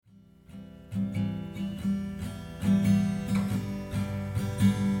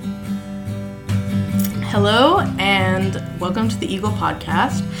Hello, and welcome to the Eagle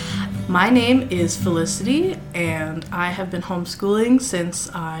Podcast. My name is Felicity, and I have been homeschooling since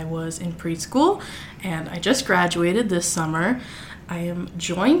I was in preschool, and I just graduated this summer. I am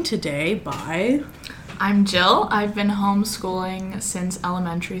joined today by... I'm Jill. I've been homeschooling since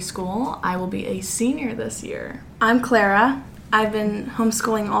elementary school. I will be a senior this year. I'm Clara. I've been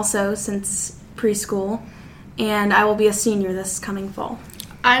homeschooling also since preschool, and I will be a senior this coming fall.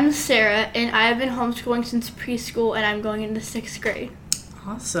 I'm Sarah, and I have been homeschooling since preschool, and I'm going into 6th grade.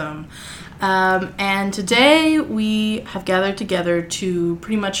 Awesome. And today we have gathered together to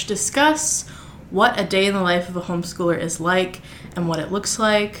pretty much discuss what a day in the life of a homeschooler is like and what it looks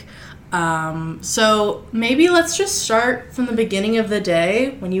like. So maybe let's just start from the beginning of the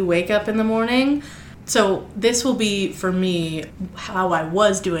day when you wake up in the morning. So this will be, for me, how I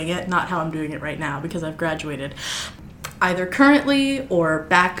was doing it, not how I'm doing it right now because I've graduated. Either currently or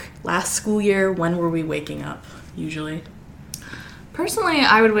back last school year, when were we waking up, usually? Personally,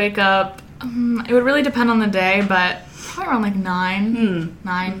 I would wake up, it would really depend on the day, but probably around like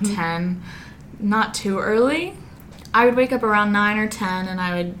 9, 10, not too early. I would wake up around 9 or 10, and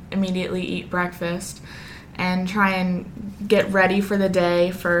I would immediately eat breakfast and try and get ready for the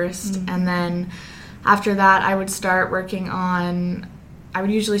day first, and then after that, I would start working on, I would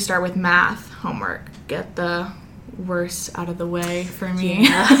usually start with math homework, get the worst out of the way for me.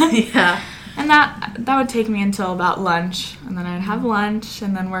 Yeah. And that would take me until about lunch, and then I'd have lunch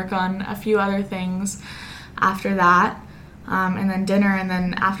and then work on a few other things after that, and then dinner, and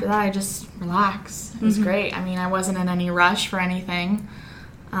then after that I just relax. It was great. I mean, I wasn't in any rush for anything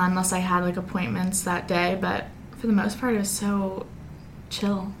unless I had like appointments that day, but for the most part it was so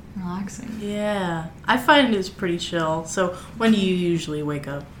chill, relaxing. Yeah. I find it's pretty chill. So when do you usually wake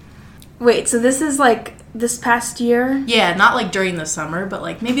up? Wait, so this is like this past year? Yeah, not like during the summer, but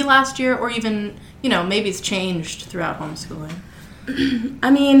like maybe last year or even, maybe it's changed throughout homeschooling.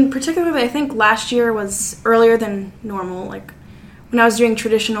 I mean, particularly I think last year was earlier than normal. Like when I was doing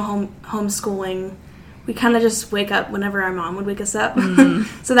traditional homeschooling, we kind of just wake up whenever our mom would wake us up.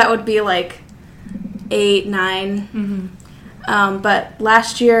 So that would be like 8, 9. But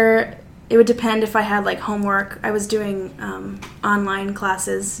last year, it would depend if I had like homework. I was doing online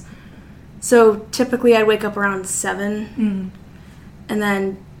classes. So typically I'd wake up around 7 and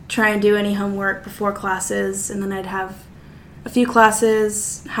then try and do any homework before classes, and then I'd have a few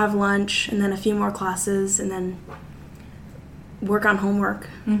classes, have lunch, and then a few more classes, and then work on homework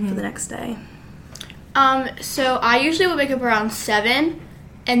for the next day. So I usually would wake up around 7,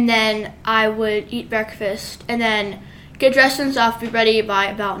 and then I would eat breakfast, and then get dressed and stuff, be ready by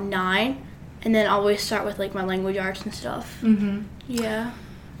about 9, and then always start with like my language arts and stuff. Yeah.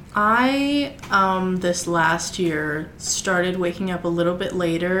 I, this last year, started waking up a little bit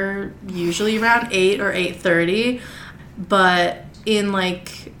later, usually around 8 or 8:30, but in,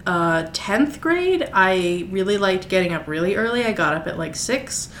 10th grade, I really liked getting up really early. I got up at,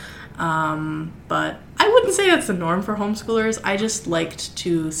 6, but I wouldn't say that's the norm for homeschoolers. I just liked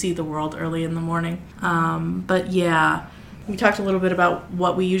to see the world early in the morning. But, yeah, we talked a little bit about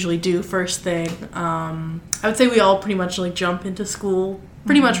what we usually do first thing. I would say we all pretty much, jump into school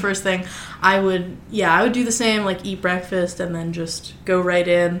pretty much first thing. I would do the same, eat breakfast and then just go right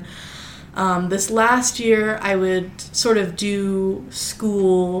in. This last year, I would sort of do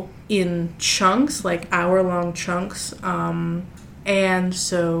school in chunks, hour-long chunks. And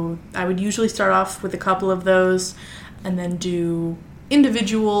so I would usually start off with a couple of those and then do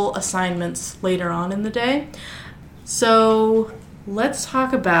individual assignments later on in the day. So let's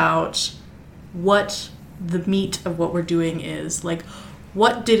talk about what the meat of what we're doing is.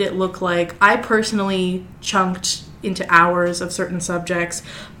 What did it look like? I personally chunked into hours of certain subjects,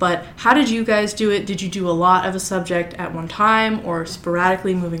 but how did you guys do it? Did you do a lot of a subject at one time or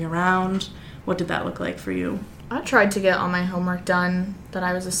sporadically moving around? What did that look like for you? I tried to get all my homework done that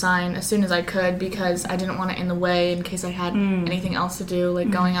I was assigned as soon as I could because I didn't want it in the way in case I had anything else to do,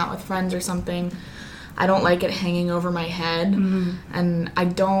 going out with friends or something. I don't like it hanging over my head, and I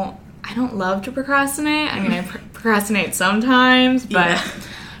don't love to procrastinate. I mean, I procrastinate sometimes, but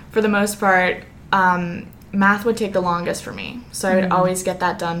for the most part, math would take the longest for me. So I would always get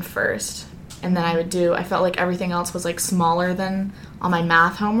that done first, and then I felt like everything else was smaller than all my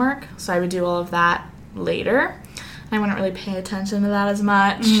math homework, so I would do all of that later. I wouldn't really pay attention to that as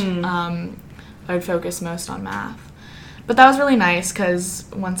much. I would focus most on math. But that was really nice because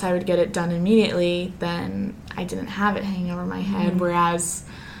once I would get it done immediately, then I didn't have it hanging over my head, whereas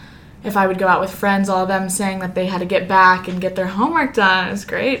if I would go out with friends, all of them saying that they had to get back and get their homework done, it was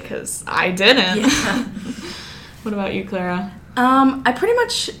great because I didn't. Yeah. What about you, Clara? I pretty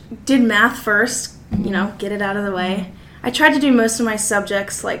much did math first, get it out of the way. I tried to do most of my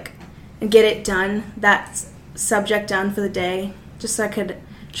subjects, and get it done, that subject done for the day, just so I could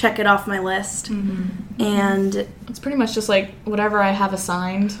check it off my list. And it's pretty much just whatever I have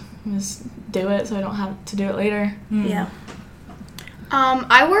assigned, just do it so I don't have to do it later. Yeah.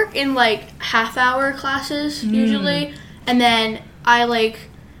 I work in half-hour classes usually, and then I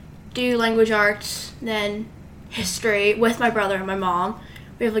do language arts, then history with my brother and my mom.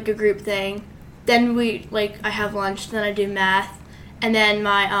 We have a group thing. Then I have lunch, then I do math, and then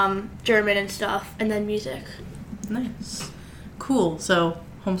my German and stuff, and then music. Nice. Cool. So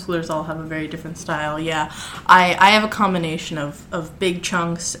homeschoolers all have a very different style. Yeah. I have a combination of big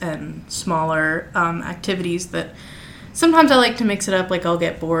chunks and smaller activities that sometimes I like to mix it up. I'll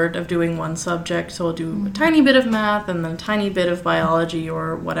get bored of doing one subject, so I'll do a tiny bit of math and then a tiny bit of biology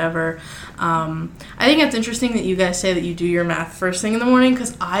or whatever. I think it's interesting that you guys say that you do your math first thing in the morning,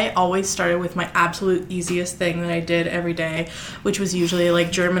 because I always started with my absolute easiest thing that I did every day, which was usually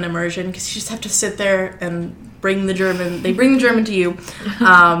German immersion, because you just have to sit there and bring the German to you.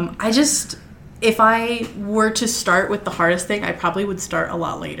 If I were to start with the hardest thing, I probably would start a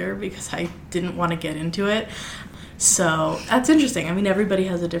lot later because I didn't want to get into it. So that's interesting. I mean, everybody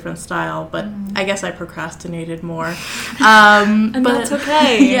has a different style, but I guess I procrastinated more. And that's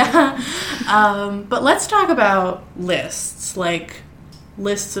okay. Yeah. But let's talk about lists,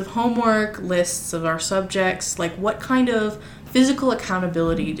 lists of homework, lists of our subjects. What kind of physical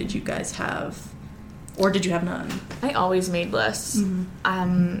accountability did you guys have? Or did you have none? I always made lists.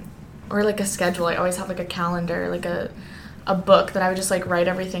 Or a schedule. I always have a calendar, a book that I would just write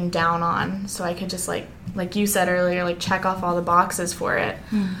everything down on, so I could just like you said earlier, check off all the boxes for it.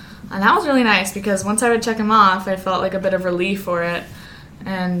 And that was really nice, because once I would check them off, I felt a bit of relief for it,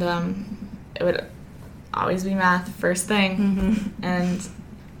 and it would always be math first thing. And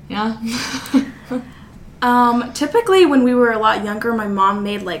yeah. Typically when we were a lot younger, my mom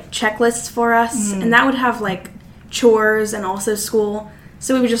made checklists for us, and that would have chores and also school,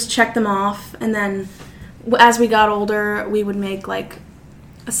 so we would just check them off, and then as we got older, we would make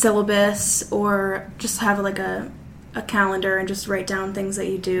a syllabus or just have a calendar and just write down things that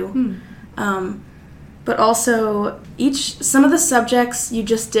you do. But also some of the subjects you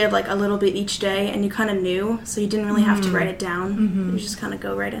just did a little bit each day, and you kind of knew, so you didn't really have to write it down. You just kind of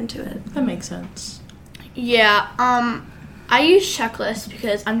go right into it. That makes sense. Yeah, I use checklists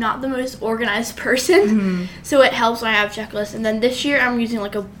because I'm not the most organized person, so it helps when I have checklists. And then this year I'm using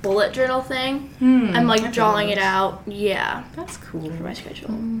a bullet journal thing. I'm drawing it out. Yeah. That's cool. For my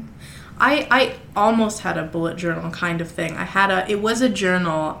schedule. I almost had a bullet journal kind of thing. It was a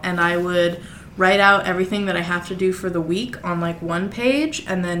journal, and I would write out everything that I have to do for the week on one page,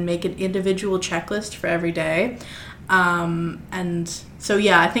 and then make an individual checklist for every day. And so,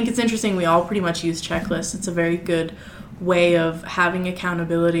 yeah, I think it's interesting. We all pretty much use checklists. It's a very good way of having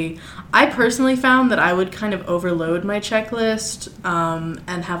accountability. I personally found that I would kind of overload my checklist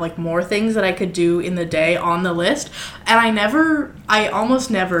and have more things that I could do in the day on the list, and I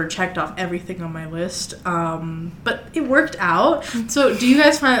almost never checked off everything on my list, but it worked out. So do you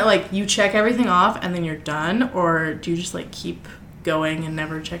guys find that you check everything off and then you're done, or do you just keep going and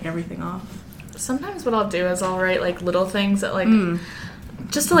never check everything off? Sometimes what I'll do is I'll write little things that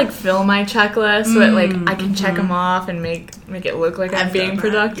just to fill my checklist, so that I can check them off and make it look like I'm being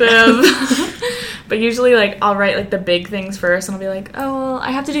productive. But usually I'll write the big things first, and I'll be oh well,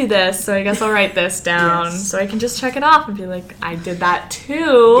 I have to do this, so I guess I'll write this down, so I can just check it off and be I did that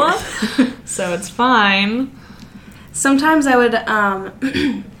too. So it's fine. Sometimes I would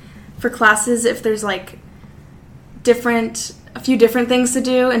for classes, if there's a few different things to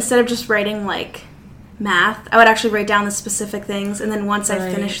do, instead of just writing math, I would actually write down the specific things, and then once I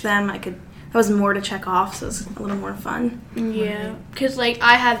finished them, that was more to check off, so it was a little more fun. Yeah, because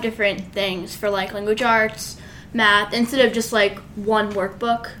I have different things for language arts, math. Instead of just one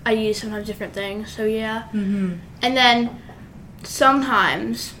workbook, I use sometimes different things, so yeah. And then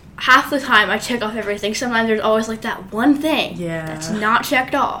sometimes, half the time, I check off everything. Sometimes there's always that one thing that's not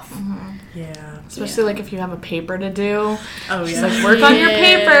checked off. Yeah. Especially if you have a paper to do. Oh, she's yeah. Work on your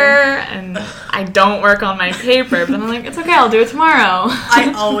paper. And I don't work on my paper. But I'm it's okay, I'll do it tomorrow.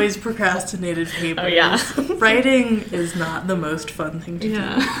 I always procrastinated papers. Oh, yeah. Writing is not the most fun thing to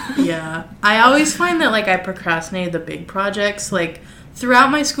do. Yeah. I always find that, I procrastinated the big projects.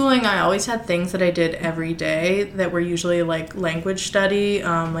 Throughout my schooling, I always had things that I did every day that were usually, language study.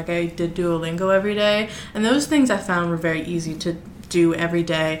 I did Duolingo every day. And those things I found were very easy to do every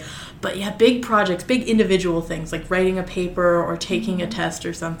day. But yeah, big projects, big individual things like writing a paper or taking a test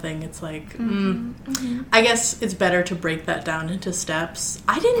or something. It's like, I guess it's better to break that down into steps.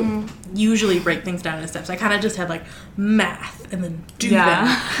 I didn't usually break things down into steps. I kind of just had like math and then do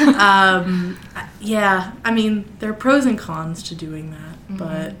that. Yeah, I mean, there are pros and cons to doing that.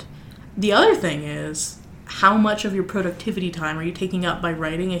 But the other thing is, how much of your productivity time are you taking up by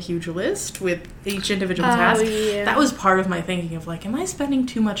writing a huge list with each individual task? Yeah. That was part of my thinking of like, am I spending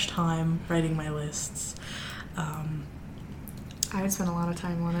too much time writing my lists? I would spend a lot of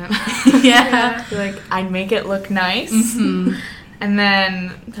time on it. Yeah. Like, I'd make it look nice, and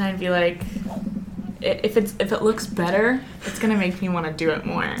then I'd be like, if it looks better, it's gonna make me want to do it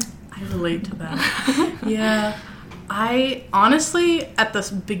more. I relate to that. Yeah. I honestly, at the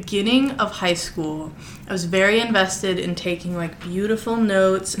beginning of high school, I was very invested in taking like beautiful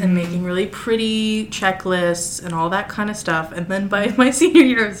notes and making really pretty checklists and all that kind of stuff. And then by my senior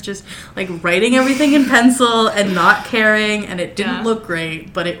year, I was just like writing everything in pencil and not caring, and it didn't look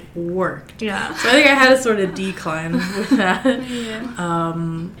great, but it worked. Yeah. So I think I had a sort of decline with that.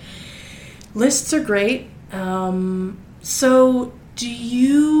 Lists are great. So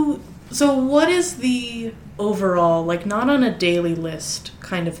what is the overall, like not on a daily list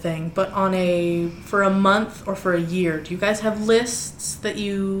kind of thing, but for a month or for a year, do you guys have lists that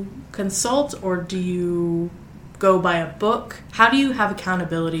you consult, or do you go by a book? How do you have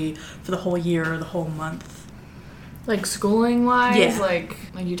accountability for the whole year or the whole month? Like schooling wise, Yeah. like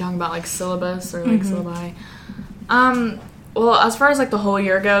you talking about like syllabus or like syllabi. Well, as far as like the whole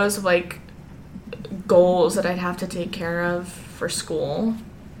year goes, like goals that I'd have to take care of for school,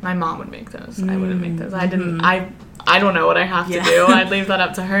 my mom would make those. I wouldn't make those. I didn't. I don't know what I have to do. I'd leave that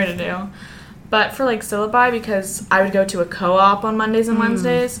up to her to do. But for like syllabi, because I would go to a co-op on Mondays and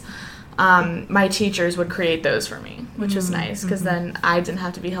Wednesdays, my teachers would create those for me, which was nice, because then I didn't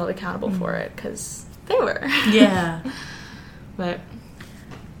have to be held accountable for it, because they were. Yeah. But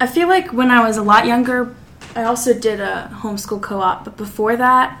I feel like when I was a lot younger, I also did a homeschool co-op, but before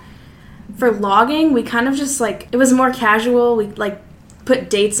that, for logging, we kind of just like, it was more casual. We like put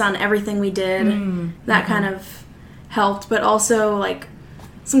dates on everything we did. That kind of helped, but also like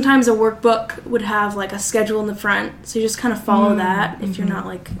sometimes a workbook would have like a schedule in the front, so you just kind of follow that if you're not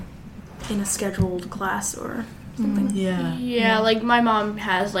like in a scheduled class or something. Yeah, like my mom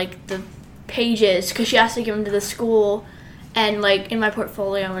has like the pages because she has to give them to the school and like in my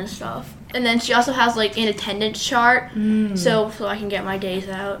portfolio and stuff. And then she also has like an attendance chart, so I can get my days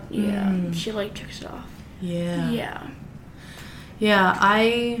out. Yeah, she like checks it off. Yeah,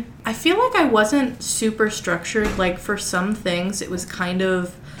 I feel like I wasn't super structured. Like for some things, it was kind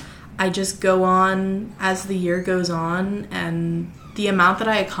of, I just go on as the year goes on, and the amount that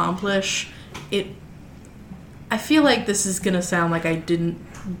I accomplish, I feel like this is going to sound like I didn't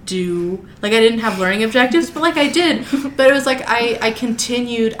have learning objectives, but like I did. But it was like I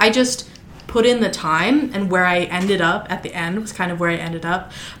continued, I just put in the time, and where I ended up at the end was kind of where I ended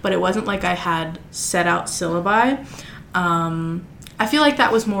up, but it wasn't like I had set out syllabi. I feel like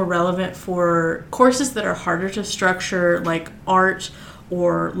that was more relevant for courses that are harder to structure, like art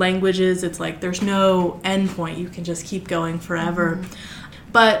or languages. It's like there's no end point. You can just keep going forever.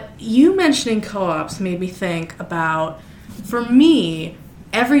 But you mentioning co-ops made me think about, for me,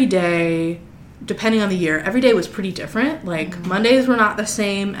 every day, depending on the year, every day was pretty different. Like Mondays were not the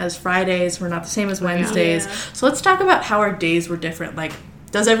same as Fridays, were not the same as Wednesdays. Yeah. So let's talk about how our days were different. Like,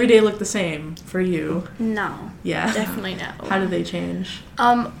 does every day look the same for you? No. Yeah. Definitely no. How do they change?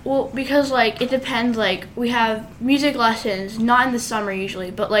 Well, because like it depends. Like we have music lessons, not in the summer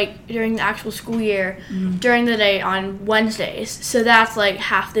usually, but like during the actual school year, during the day on Wednesdays. So that's like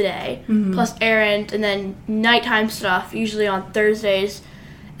half the day, plus errands, and then nighttime stuff usually on Thursdays,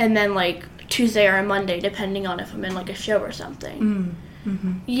 and then like Tuesday or a Monday, depending on if I'm in like a show or something.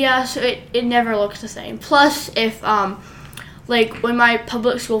 Yeah, so it never looks the same. Plus, if like when my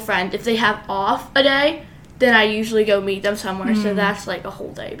public school friends, if they have off a day, then I usually go meet them somewhere. So that's like a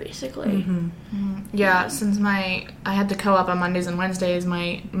whole day basically. Yeah, since I had to co-op on Mondays and Wednesdays,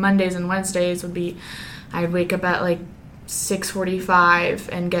 my Mondays and Wednesdays would be, I'd wake up at like 6:45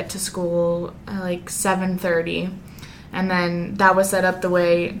 and get to school at like 7:30. And then that was set up the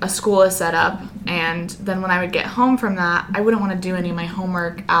way a school is set up. And then when I would get home from that, I wouldn't want to do any of my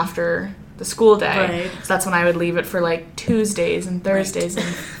homework after the school day. Right. So that's when I would leave it for like Tuesdays and Thursdays. And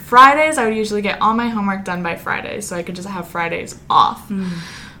Fridays, I would usually get all my homework done by Fridays, so I could just have Fridays off.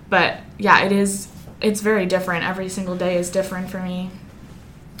 But yeah, it's very different. Every single day is different for me.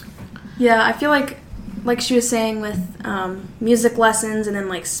 Yeah, I feel like she was saying with music lessons and then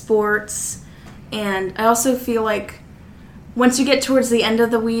like sports, and I also feel like once you get towards the end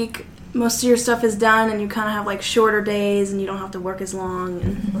of the week, most of your stuff is done, and you kind of have, like, shorter days, and you don't have to work as long.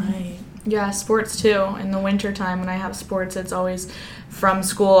 And Right. Yeah, sports too. In the winter time when I have sports, it's always from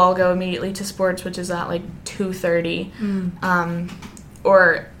school. I'll go immediately to sports, which is at like 2:30.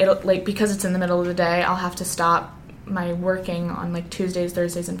 Or it'll like because it's in the middle of the day, I'll have to stop my working on like Tuesdays,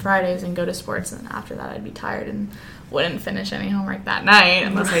 Thursdays, and Fridays and go to sports. And after that, I'd be tired and wouldn't finish any homework that night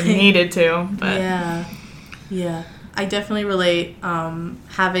unless I needed to. But Yeah. I definitely relate.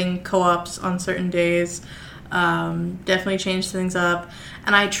 Having co-ops on certain days definitely changed things up.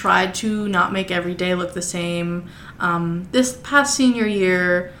 And I tried to not make every day look the same. This past senior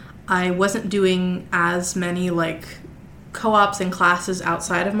year, I wasn't doing as many like co-ops and classes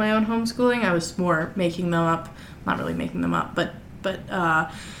outside of my own homeschooling. I was more making them up, not really making them up, but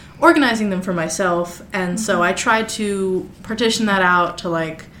organizing them for myself. And so I tried to partition that out to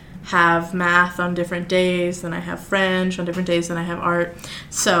like have math on different days, then I have French on different days, then I have art.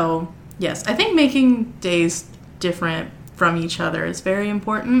 So yes, I think making days different from each other is very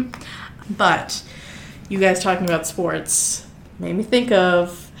important. But you guys talking about sports made me think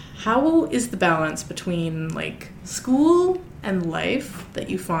of how is the balance between like school and life that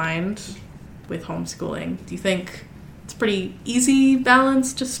you find with homeschooling? Do you think it's pretty easy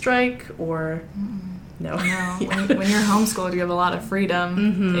balance to strike, or no? No. Yeah. When you're homeschooled, you have a lot of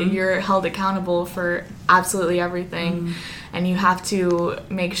freedom. You're held accountable for absolutely everything. And you have to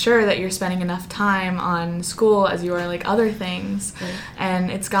make sure that you're spending enough time on school as you are like other things. Right. And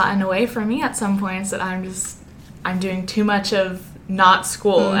it's gotten away from me at some points that I'm doing too much of not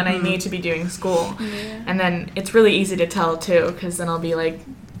school and I need to be doing school. Yeah. And then it's really easy to tell too, because then I'll be like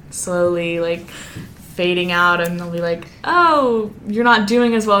slowly like fading out and they'll be like, oh, you're not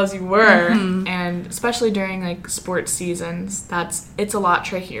doing as well as you were. And especially during like sports seasons, it's a lot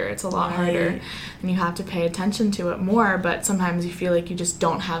trickier, it's a lot harder, and you have to pay attention to it more. But sometimes you feel like you just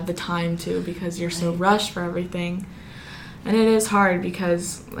don't have the time to, because you're so rushed for everything. And it is hard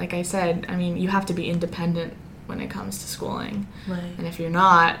because, like I said, I mean, you have to be independent when it comes to schooling. Right. And if you're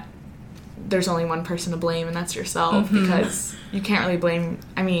not, there's only one person to blame, and that's yourself, because you can't really blame,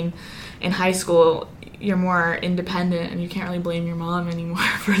 I mean, in high school, you're more independent, and you can't really blame your mom anymore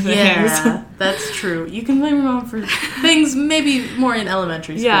for things. Yeah, that's true. You can blame your mom for things maybe more in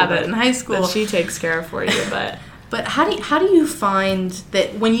elementary school, but in high school, that she takes care of for you. But how do you find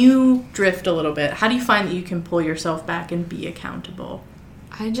that when you drift a little bit? How do you find that you can pull yourself back and be accountable?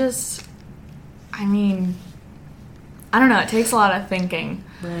 I mean, I don't know. It takes a lot of thinking.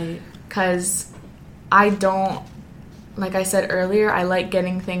 Right. Because I don't, like I said earlier, I like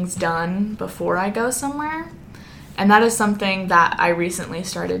getting things done before I go somewhere. And that is something that I recently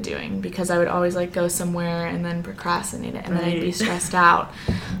started doing, because I would always like go somewhere and then procrastinate it, and then I'd be stressed out.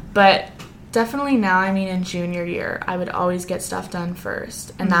 But definitely now, I mean, in junior year, I would always get stuff done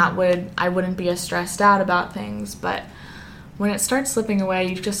first. And I wouldn't be as stressed out about things. But when it starts slipping away,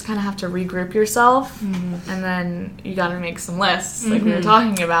 you just kind of have to regroup yourself, and then you got to make some lists, like we were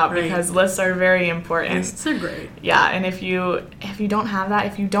talking about, because lists are very important. Lists are great. Yeah, and if you don't have that,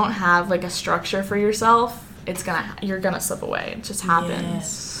 if you don't have like a structure for yourself, you're gonna slip away. It just happens.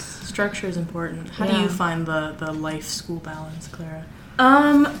 Yes. Structure is important. How do you find the life school balance, Clara?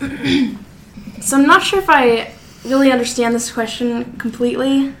 So I'm not sure if I really understand this question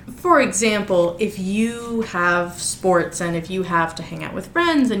completely. For example, if you have sports and if you have to hang out with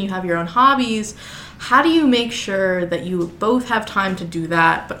friends and you have your own hobbies, how do you make sure that you both have time to do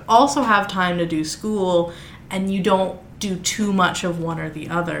that, but also have time to do school, and you don't do too much of one or the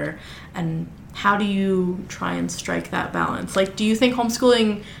other? And how do you try and strike that balance? Like, do you think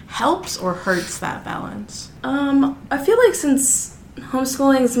homeschooling helps or hurts that balance? I feel like since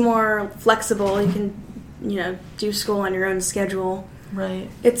homeschooling is more flexible, you can, do school on your own schedule. Right.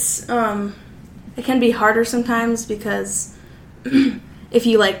 It's it can be harder sometimes, because if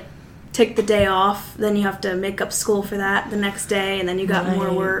you like take the day off, then you have to make up school for that the next day, and then you got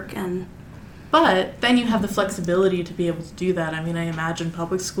more work. But then you have the flexibility to be able to do that. I mean, I imagine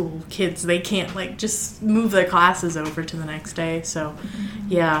public school kids, they can't like just move their classes over to the next day. So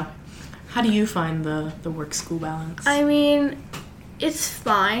yeah. How do you find the work-school balance? I mean, it's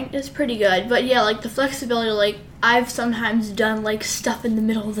fine. It's pretty good. But yeah, like the flexibility, like I've sometimes done like stuff in the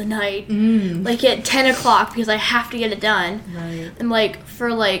middle of the night, like at 10 o'clock, because I have to get it done. Right. And like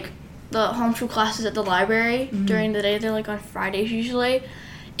for like the homeschool classes at the library during the day, they're like on Fridays usually.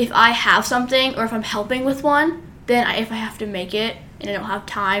 If I have something, or if I'm helping with one, then if I have to make it and I don't have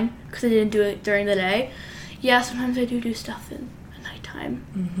time because I didn't do it during the day, yeah, sometimes I do stuff at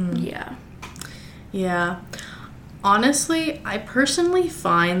nighttime. Yeah. Yeah. Honestly, I personally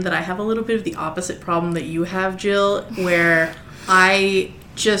find that I have a little bit of the opposite problem that you have, Jill, where I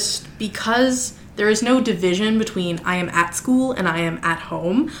just, because there is no division between I am at school and I am at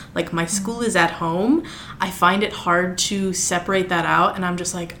home, like my school is at home, I find it hard to separate that out, and I'm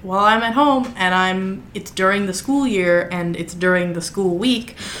just like, well, I'm at home and it's during the school year and it's during the school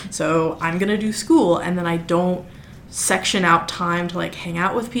week, so I'm gonna do school, and then I don't section out time to like hang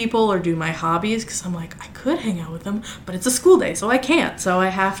out with people or do my hobbies, because I'm like, I could hang out with them, but it's a school day, so I can't, so I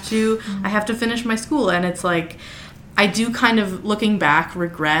have to finish my school. And it's like, I do kind of, looking back,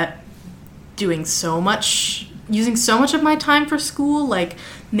 regret using so much of my time for school. Like,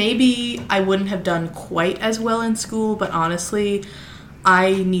 maybe I wouldn't have done quite as well in school, but honestly,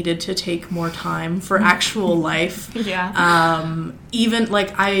 I needed to take more time for actual life. Yeah. Even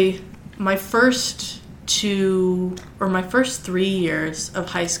like my first 3 years of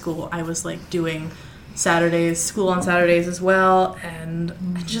high school, I was like doing school on Saturdays as well, and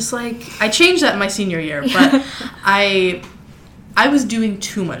just like, I changed that in my senior year, but I was doing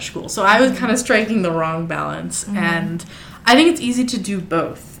too much school, so I was kind of striking the wrong balance, and I think it's easy to do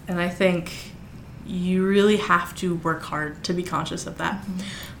both, and I think you really have to work hard to be conscious of that.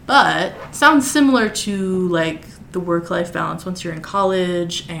 But it sounds similar to like the work-life balance once you're in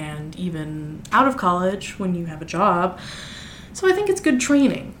college and even out of college when you have a job. So I think it's good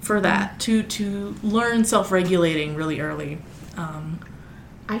training for that, to learn self-regulating really early.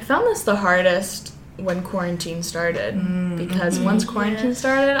 I found this the hardest when quarantine started, because once quarantine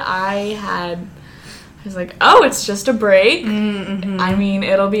started, I was like, oh, it's just a break. I mean,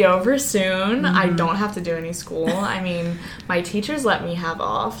 it'll be over soon. I don't have to do any school. I mean, my teachers let me have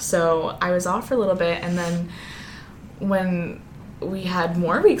off, so I was off for a little bit, and then when we had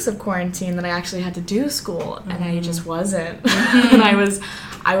more weeks of quarantine, then I actually had to do school, and I just wasn't. And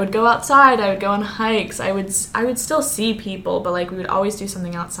I would go outside, I would go on hikes, I would still see people, but like, we would always do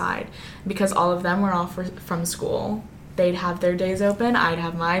something outside, because all of them were off from school. They'd have their days open, I'd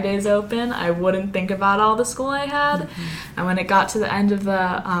have my days open, I wouldn't think about all the school I had. And when it got to the end of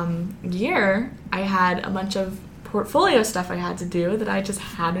the year, I had a bunch of portfolio stuff I had to do that I just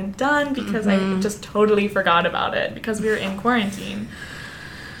hadn't done, because I just totally forgot about it because we were in quarantine.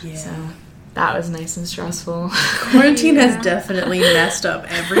 Yeah. So that was nice and stressful. Quarantine has definitely messed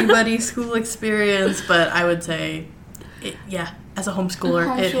up everybody's school experience, but I would say, as a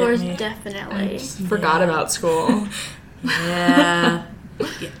homeschooler, it hit me. Definitely. I just forgot about school. Yeah.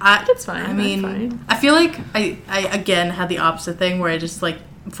 It's fine. I mean, I feel like I again had the opposite thing where I just like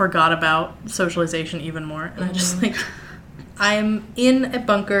forgot about socialization even more, and I just like, I'm in a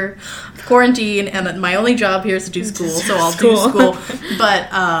bunker, quarantine, and my only job here is to do school, so I'll do school. But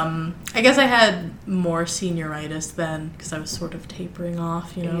I guess I had more senioritis then, because I was sort of tapering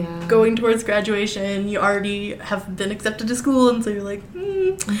off, going towards graduation. You already have been accepted to school, and so you're like,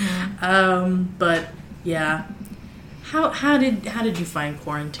 but yeah. How did you find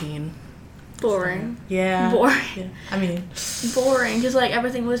quarantine? Boring. Yeah. Boring. Yeah. I mean, boring, because like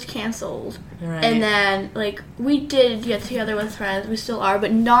everything was canceled. Right. And then like we did get together with friends, we still are,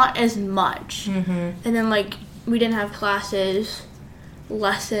 but not as much. And then like we didn't have classes,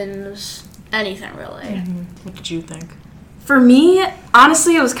 lessons, anything really. What did you think? For me,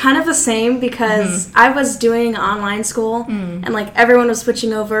 honestly, it was kind of the same, because I was doing online school, and like everyone was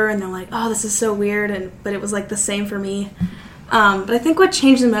switching over, and they're like, oh, this is so weird, but it was like the same for me. But I think what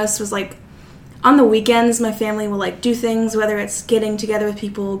changed the most was like, on the weekends, my family will like do things, whether it's getting together with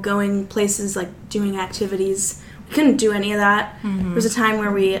people, going places, like doing activities. We couldn't do any of that. There was a time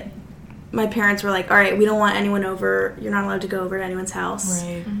where my parents were like, all right, we don't want anyone over. You're not allowed to go over to anyone's house.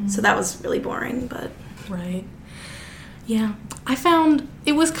 Right. So that was really boring, but... Right. Yeah. I found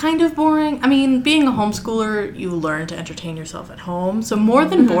it was kind of boring. I mean, being a homeschooler, you learn to entertain yourself at home. So more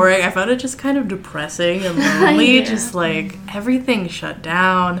than boring, I found it just kind of depressing and lonely. Yeah. Just like everything's shut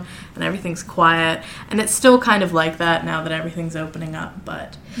down and everything's quiet. And it's still kind of like that now that everything's opening up.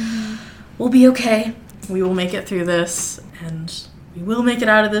 But we'll be okay. We will make it through this, and we will make it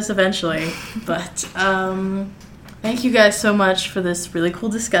out of this eventually. But thank you guys so much for this really cool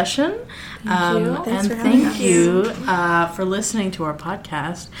discussion. Thank you. Thanks for having us. Thank you for listening to our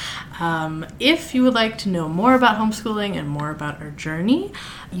podcast. If you would like to know more about homeschooling and more about our journey,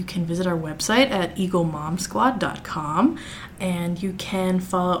 you can visit our website at eaglemomsquad.com, and you can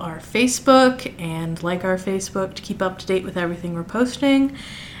follow our Facebook and like our Facebook to keep up to date with everything we're posting.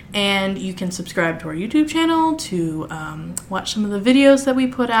 And you can subscribe to our YouTube channel to watch some of the videos that we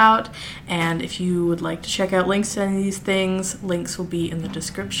put out. And if you would like to check out links to any of these things, links will be in the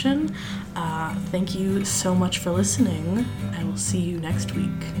description. Thank you so much for listening. I will see you next week.